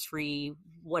word force free,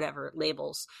 whatever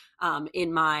labels,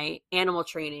 in my animal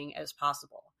training as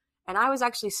possible. And I was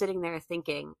actually sitting there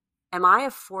thinking, am I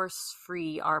a force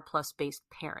free R plus based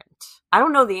parent? I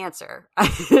don't know the answer.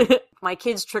 My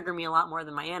kids trigger me a lot more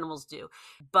than my animals do,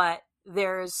 but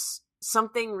there's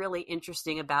something really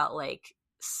interesting about like,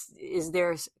 is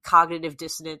there cognitive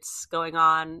dissonance going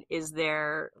on? Is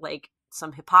there like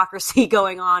some hypocrisy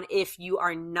going on if you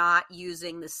are not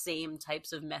using the same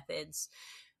types of methods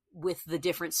with the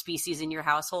different species in your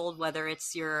household, whether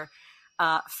it's your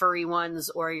furry ones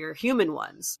or your human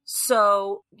ones?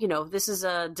 So, this is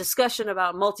a discussion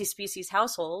about multi-species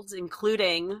households,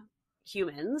 including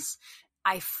humans.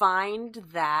 I find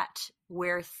that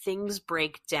where things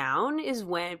break down is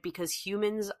because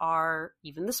humans are,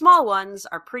 even the small ones,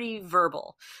 are pretty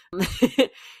verbal.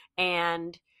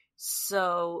 And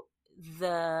so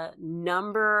the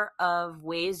number of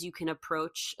ways you can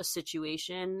approach a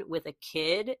situation with a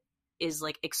kid is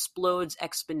like explodes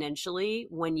exponentially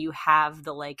when you have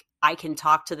the like, I can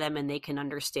talk to them and they can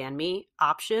understand me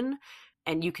option.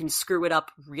 And you can screw it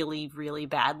up really, really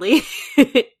badly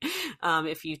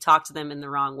if you talk to them in the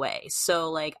wrong way. So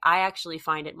like, I actually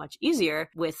find it much easier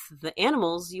with the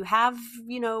animals. You have,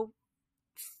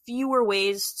 fewer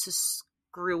ways to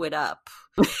screw it up.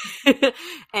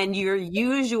 And you're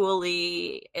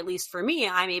usually, at least for me,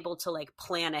 I'm able to like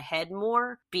plan ahead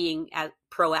more, being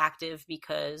proactive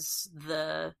because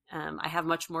I have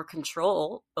much more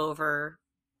control over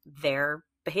their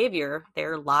behavior,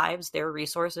 their lives, their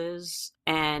resources,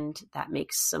 and that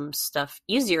makes some stuff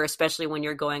easier, especially when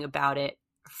you're going about it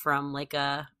from like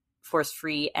a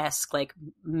force-free-esque, like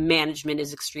management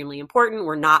is extremely important.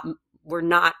 We're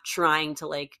not trying to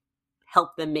like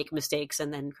help them make mistakes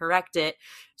and then correct it.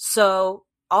 So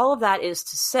all of that is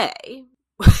to say,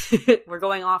 we're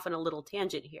going off on a little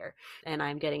tangent here, and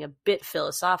I'm getting a bit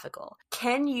philosophical.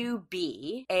 Can you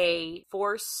be a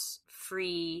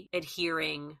force-free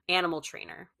adhering animal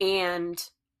trainer and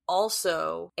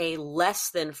also a less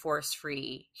than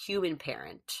force-free human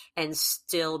parent and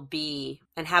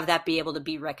have that be able to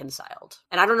be reconciled?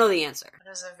 And I don't know the answer.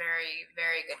 That is a very,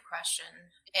 very good question.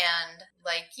 And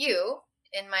like you,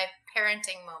 in my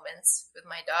parenting moments with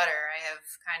my daughter,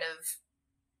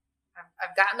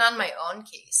 I've gotten on my own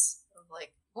case of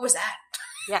like, what was that?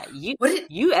 Yeah, you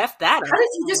effed that up. How did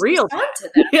you just respond to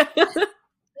that?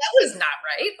 That was not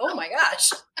right. Oh my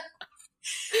gosh.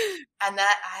 And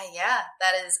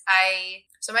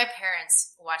so my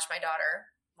parents watch my daughter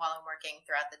while I'm working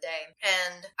throughout the day.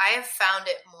 And I have found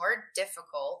it more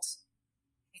difficult.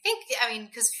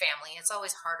 Because family, it's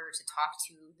always harder to talk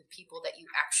to the people that you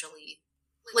actually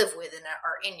live with and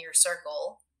are in your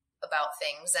circle about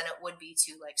things than it would be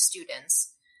to like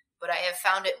students. But I have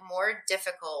found it more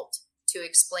difficult to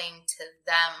explain to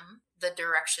them the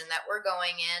direction that we're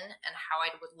going in and how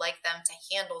I would like them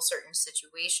to handle certain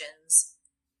situations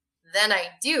than I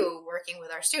do working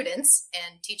with our students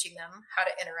and teaching them how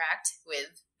to interact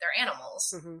with their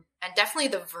animals. Mm-hmm. And definitely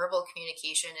the verbal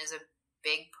communication is a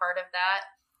big part of that.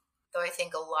 Though I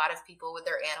think a lot of people with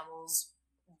their animals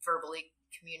verbally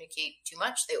communicate too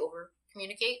much. They over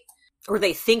communicate. Or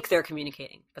they think they're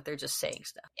communicating, but they're just saying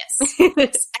stuff. Yes. And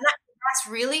that's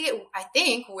really, I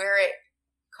think, where it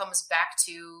comes back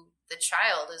to the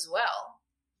child as well.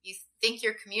 You think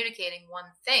you're communicating one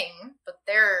thing, but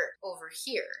they're over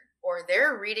here, or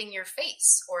they're reading your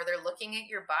face, or they're looking at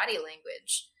your body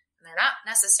language. And they're not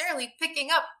necessarily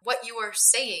picking up what you are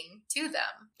saying to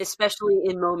them. Especially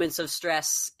in moments of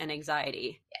stress and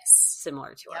anxiety. Yes.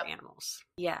 Similar to our animals.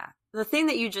 Yeah. The thing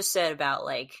that you just said about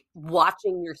like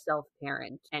watching yourself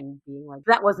parent and being like,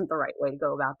 that wasn't the right way to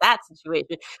go about that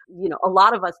situation. A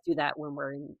lot of us do that when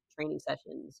we're in training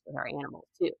sessions with our animals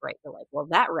too, right? They're like, well,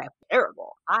 that rep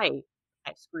terrible. I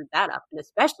screwed that up. And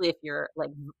especially if you're like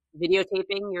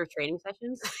videotaping your training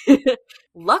sessions.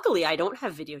 Luckily, I don't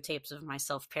have videotapes of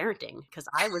myself parenting because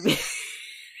I would be.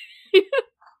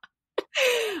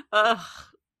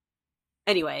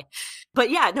 Anyway, but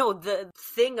yeah, no, the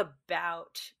thing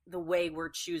about the way we're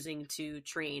choosing to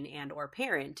train and or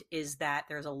parent is that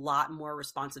there's a lot more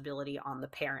responsibility on the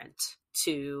parent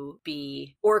to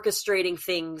be orchestrating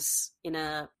things in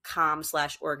a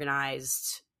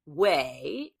calm/organized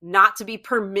way, not to be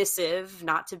permissive,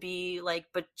 not to be like,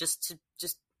 but just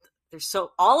there's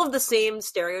so all of the same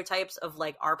stereotypes of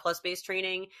like R plus based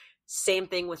training. Same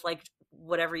thing with like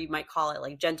whatever you might call it,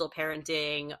 like gentle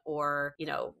parenting, or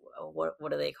what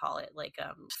do they call it, like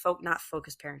not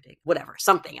focused parenting, whatever,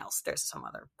 something else. There's some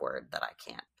other word that I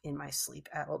can't, in my sleep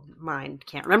addled mind,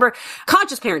 can't remember.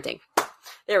 Conscious parenting.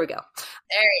 There we go.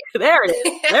 There it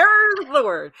is. There's the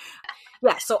word.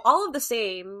 Yeah, so all of the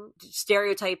same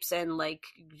stereotypes and like,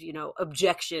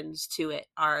 objections to it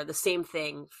are the same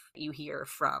thing you hear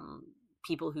from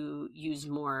people who use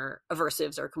more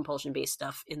aversives or compulsion-based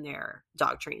stuff in their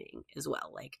dog training as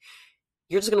well. Like,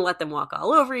 you're just going to let them walk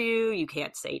all over you. You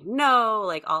can't say no,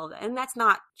 like all of that. And that's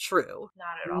not true.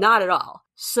 Not at all. Not at all.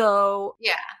 So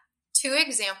yeah, 2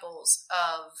 examples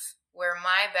of where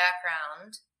my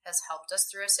background has helped us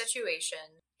through a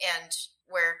situation and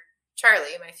where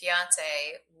Charlie, my fiance,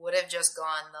 would have just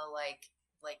gone the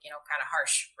kind of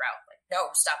harsh route. Like, no,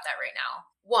 stop that right now.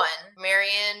 1,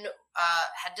 Marion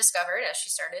had discovered as she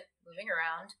started moving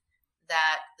around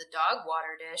that the dog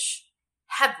water dish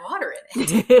had water in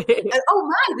it. And, oh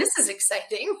my, this is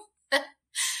exciting.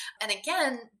 And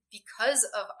again, because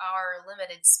of our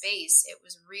limited space, it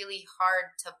was really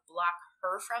hard to block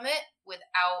her from it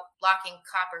without blocking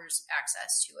Copper's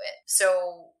access to it.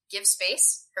 So give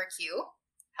space, her cue,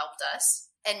 helped us,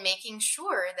 and making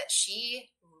sure that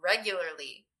she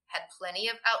regularly had plenty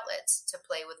of outlets to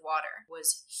play with water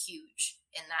was huge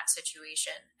in that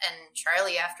situation. And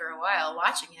Charlie, after a while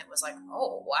watching it, was like,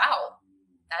 oh, wow,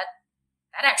 that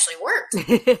actually worked.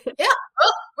 Yeah,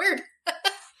 oh, weird.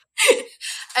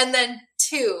 And then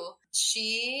 2,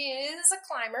 she is a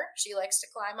climber. She likes to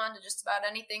climb onto just about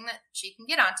anything that she can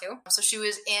get onto. So she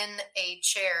was in a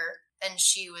chair and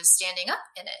she was standing up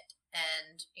in it.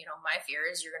 And, my fear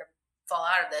is you're going to fall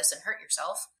out of this and hurt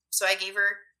yourself. So I gave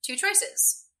her 2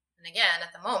 choices. And again,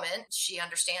 at the moment, she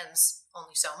understands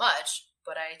only so much,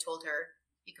 but I told her,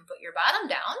 you can put your bottom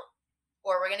down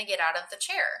or we're going to get out of the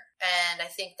chair. And I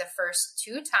think the first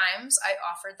 2 times I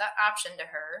offered that option to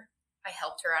her, I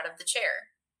helped her out of the chair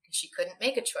because she couldn't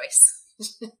make a choice.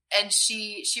 And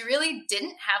she really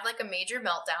didn't have like a major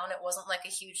meltdown. It wasn't like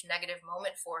a huge negative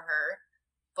moment for her.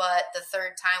 But the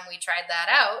 3rd time we tried that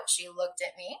out, she looked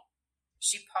at me,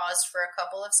 she paused for a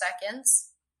couple of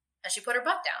seconds, and she put her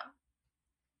butt down.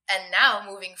 And now,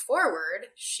 moving forward,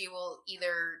 she will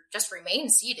either just remain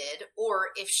seated, or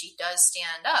if she does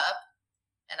stand up,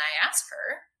 and I ask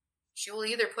her, she will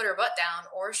either put her butt down,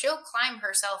 or she'll climb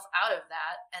herself out of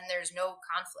that, and there's no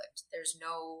conflict. There's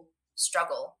no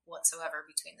struggle whatsoever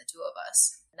between the 2 of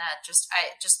us. And that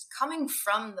just coming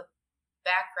from the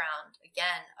background,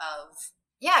 again, of,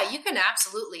 yeah, you can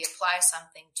absolutely apply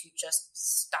something to just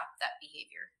stop that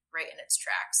behavior right in its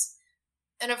tracks.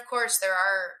 And of course, there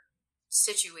are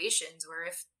situations where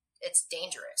if it's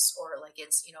dangerous or like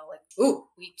it's, ooh,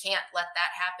 we can't let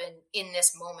that happen in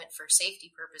this moment for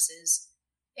safety purposes.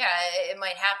 Yeah, it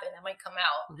might happen. It might come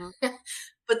out. Mm-hmm.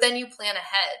 But then you plan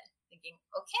ahead thinking,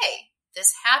 okay,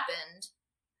 this happened.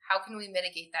 How can we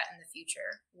mitigate that in the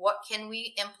future? What can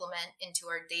we implement into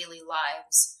our daily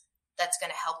lives that's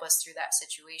going to help us through that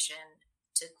situation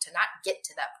to not get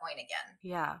to that point again?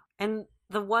 Yeah. And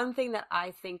the one thing that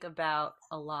I think about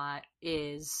a lot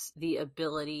is the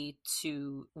ability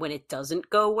to, when it doesn't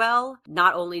go well,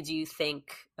 not only do you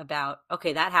think about,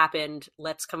 okay, that happened,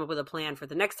 let's come up with a plan for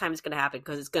the next time it's going to happen,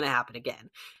 because it's going to happen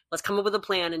again. Let's come up with a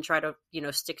plan and try to,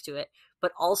 stick to it,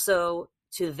 but also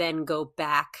to then go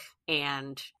back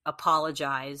and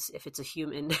apologize if it's a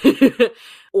human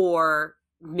or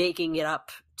making it up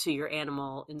to your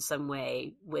animal in some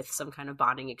way with some kind of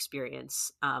bonding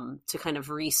experience, to kind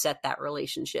of reset that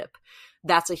relationship.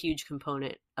 That's a huge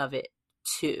component of it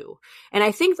too. And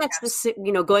I think that's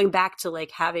going back to like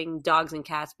having dogs and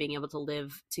cats being able to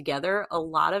live together. A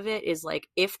lot of it is like,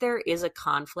 if there is a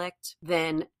conflict,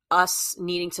 then us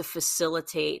needing to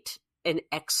facilitate an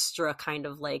extra kind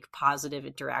of like positive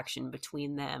interaction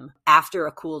between them after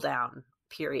a cool down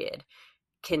period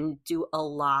can do a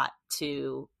lot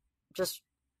to just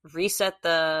reset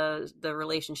the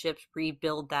relationships,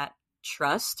 rebuild that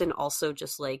trust, and also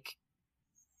just like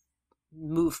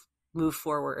move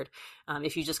forward.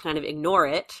 If you just kind of ignore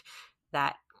it,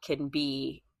 that can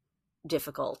be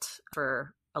difficult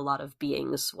for a lot of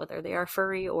beings, whether they are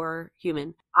furry or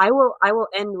human. I will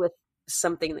end with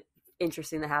something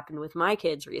interesting that happened with my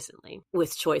kids recently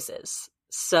with choices.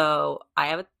 So I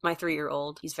have my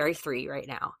 3-year-old. He's very 3 right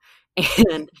now.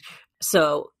 And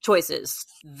so choices.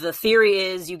 The theory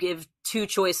is you give 2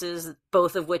 choices,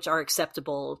 both of which are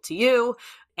acceptable to you.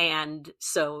 And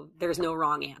so there's no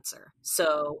wrong answer.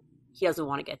 So he doesn't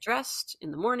want to get dressed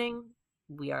in the morning.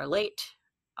 We are late,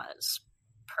 as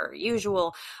per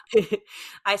usual.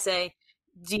 I say,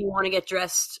 do you want to get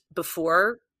dressed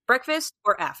before breakfast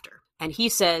or after? And he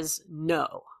says,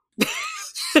 no.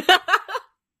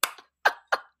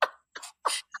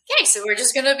 Okay, so we're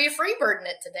just gonna be freebirding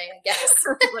it today, I guess.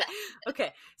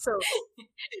 Okay,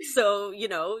 so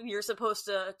you're supposed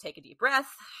to take a deep breath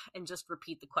and just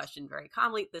repeat the question very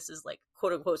calmly. This is like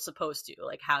quote unquote supposed to,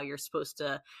 like how you're supposed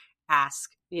to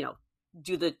ask,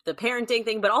 do the parenting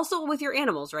thing, but also with your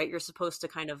animals, right? You're supposed to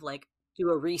kind of like do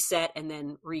a reset and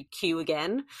then re-cue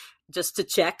again, just to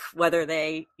check whether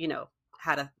they,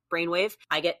 had a brainwave.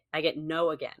 I get no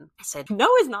again. I said, no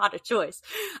is not a choice.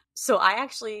 So I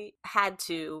actually had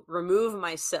to remove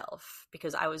myself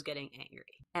because I was getting angry.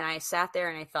 And I sat there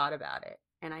and I thought about it.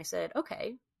 And I said,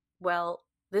 okay, well,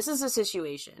 this is a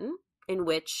situation in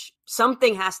which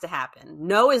something has to happen.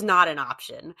 No is not an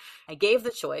option. I gave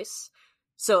the choice.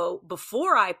 So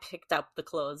before I picked up the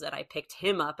clothes that I picked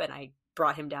him up and I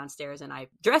brought him downstairs and I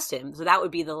dressed him. So that would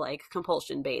be the like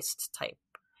compulsion based type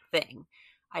thing.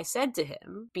 I said to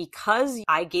him, because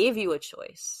I gave you a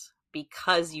choice,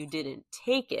 because you didn't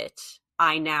take it,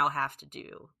 I now have to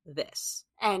do this.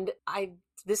 And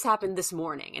this happened this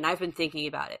morning, and I've been thinking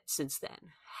about it since then.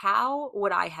 How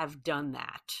would I have done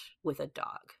that with a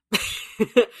dog?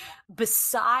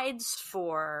 Besides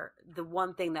for the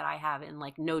one thing that I have in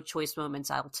like no choice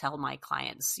moments, I'll tell my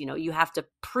clients, you have to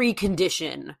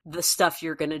precondition the stuff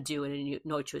you're going to do in a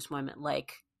no choice moment,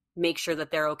 like make sure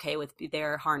that they're okay with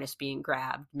their harness being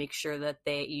grabbed, make sure that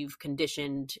you've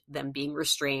conditioned them being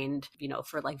restrained,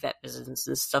 for like vet visits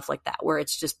and stuff like that, where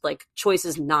it's just like choice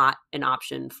is not an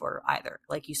option for either.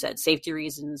 Like you said, safety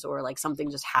reasons or like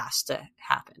something just has to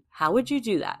happen. How would you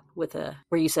do that where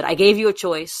you said, I gave you a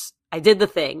choice, I did the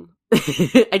thing,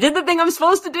 I did the thing I'm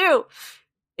supposed to do.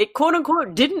 It quote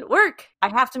unquote didn't work. I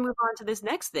have to move on to this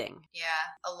next thing.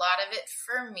 Yeah, a lot of it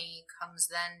for me comes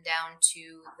then down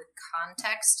to the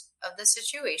context of the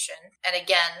situation. And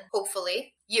again,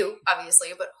 hopefully you, obviously,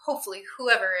 but hopefully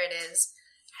whoever it is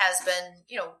has been,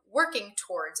 working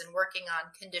towards and working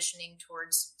on conditioning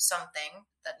towards something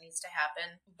that needs to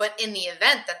happen. But in the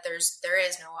event that there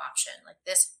is no option, like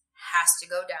this has to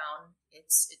go down,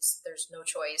 there's no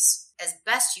choice. As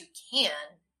best you can,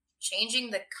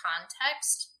 changing the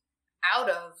context out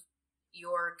of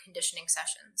your conditioning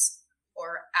sessions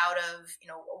or out of,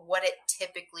 what it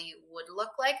typically would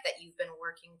look like that you've been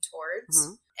working towards.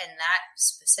 Mm-hmm. In that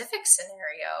specific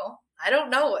scenario, I don't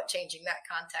know what changing that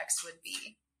context would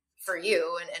be for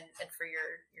you and for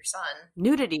your son.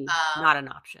 Nudity, not an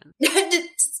option.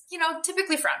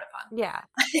 Typically frowned upon. Yeah.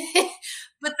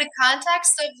 But the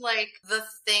context of like the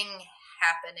thing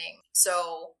happening.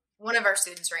 So one of our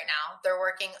students right now, they're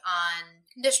working on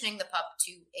conditioning the pup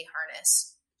to a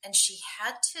harness. And she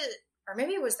had to, or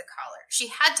maybe it was the collar,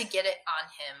 she had to get it on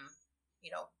him,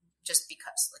 just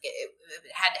because like it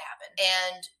had to happen.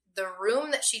 And the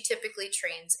room that she typically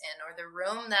trains in, or the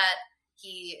room that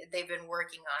they've been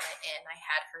working on it in, I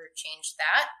had her change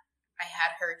that. I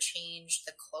had her change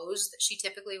the clothes that she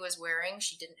typically was wearing.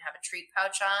 She didn't have a treat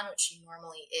pouch on, which she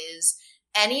normally is.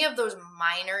 Any of those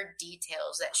minor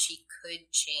details that she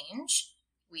could change,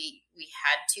 we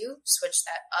had to switch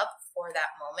that up for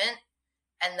that moment.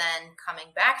 And then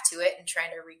coming back to it and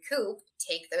trying to recoup,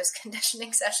 take those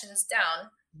conditioning sessions down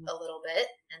a little bit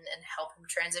and help him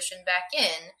transition back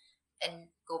in and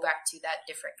go back to that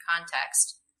different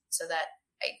context. So that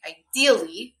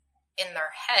ideally in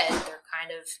their head, they're kind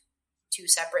of two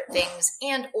separate things,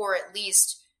 and or at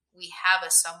least we have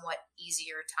a somewhat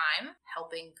easier time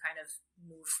helping kind of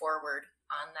move forward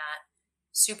on that.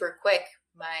 Super quick,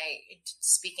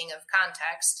 speaking of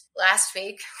context, last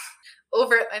week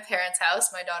over at my parents'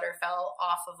 house, my daughter fell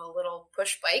off of a little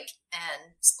push bike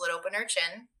and split open her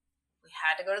chin. We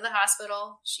had to go to the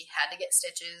hospital. She had to get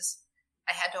stitches.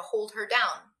 I had to hold her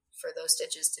down for those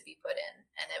stitches to be put in.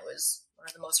 And it was one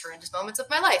of the most horrendous moments of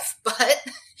my life, but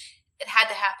it had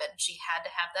to happen. She had to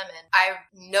have them in. I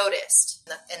noticed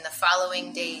in the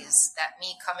following days that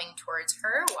me coming towards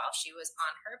her while she was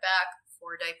on her back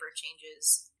for diaper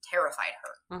changes terrified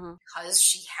her, because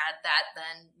she had that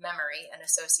then memory and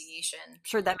association. I'm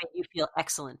sure that made you feel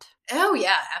excellent. Oh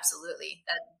yeah, absolutely.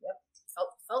 That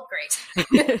felt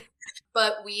great.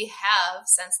 But we have,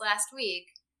 since last week,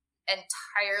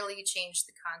 entirely changed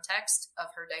the context of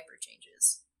her diaper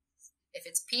changes. If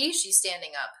it's pee, she's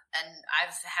standing up. And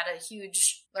I've had a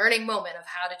huge learning moment of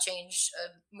how to change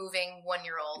a moving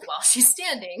 1-year-old while she's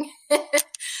standing.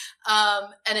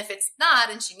 And if it's not,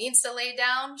 and she needs to lay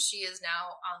down, she is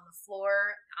now on the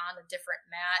floor on a different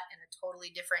mat in a totally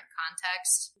different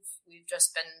context. We've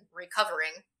just been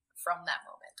recovering from that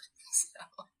moment.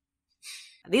 So.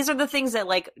 These are the things that,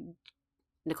 like,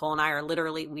 Nicole and I are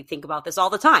literally, we think about this all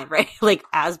the time, right? Like,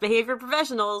 as behavior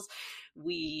professionals,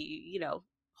 we,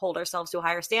 hold ourselves to a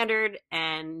higher standard,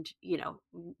 and,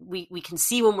 we can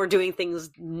see when we're doing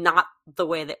things not the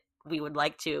way that we would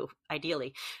like to,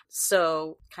 ideally.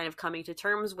 So kind of coming to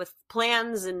terms with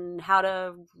plans and how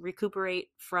to recuperate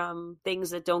from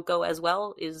things that don't go as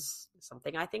well is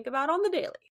something I think about on the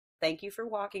daily. Thank you for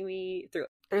walking me through it.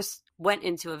 This went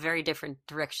into a very different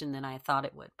direction than I thought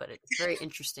it would, but it's very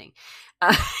interesting.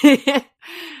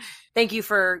 Thank you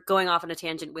for going off on a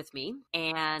tangent with me.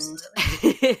 And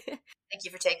thank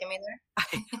you for taking me there.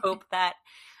 I hope that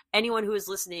anyone who is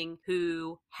listening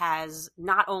who has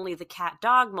not only the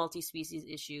cat-dog multi-species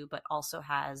issue, but also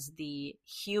has the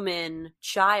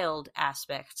human-child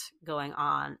aspect going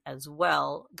on as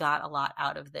well, got a lot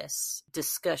out of this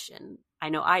discussion. I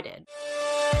know I did.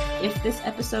 If this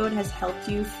episode has helped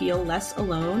you feel less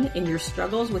alone in your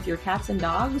struggles with your cats and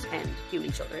dogs and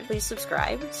human children, please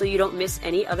subscribe so you don't miss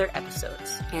any other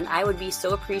episodes. And I would be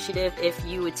so appreciative if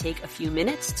you would take a few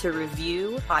minutes to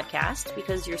review the podcast,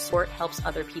 because your support helps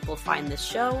other people find this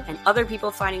show, and other people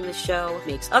finding this show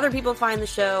makes other people find the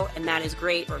show, and that is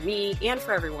great for me and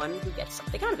for everyone who gets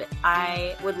something out of it.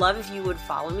 I would love if you would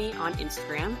follow me on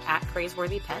Instagram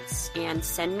 @PraiseworthyPets and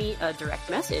send me a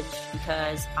direct message,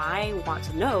 because I want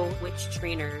to know which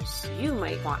trainers you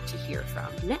might want to hear from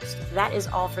next. That is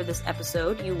all for this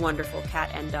episode, you wonderful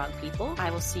cat and dog people. I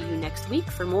will see you next week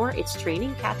for more It's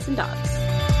Training Cats and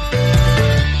Dogs.